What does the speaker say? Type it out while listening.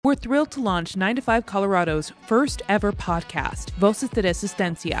We're thrilled to launch 9 to 5 Colorado's first ever podcast, Voces de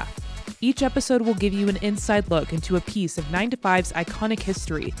Resistencia. Each episode will give you an inside look into a piece of 9 to 5's iconic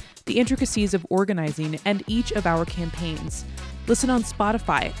history, the intricacies of organizing, and each of our campaigns. Listen on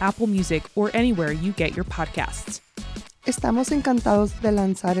Spotify, Apple Music, or anywhere you get your podcasts. Estamos encantados de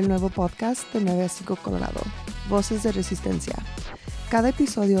lanzar el nuevo podcast de 9 a 5 Colorado, Voces de Resistencia. Cada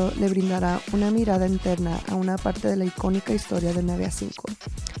episodio le brindará una mirada interna a una parte de la icónica historia de 9 a 5,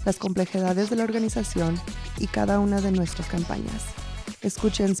 las complejidades de la organización y cada una de nuestras campañas.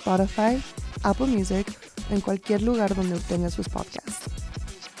 Escuche en Spotify, Apple Music o en cualquier lugar donde obtenga sus podcasts.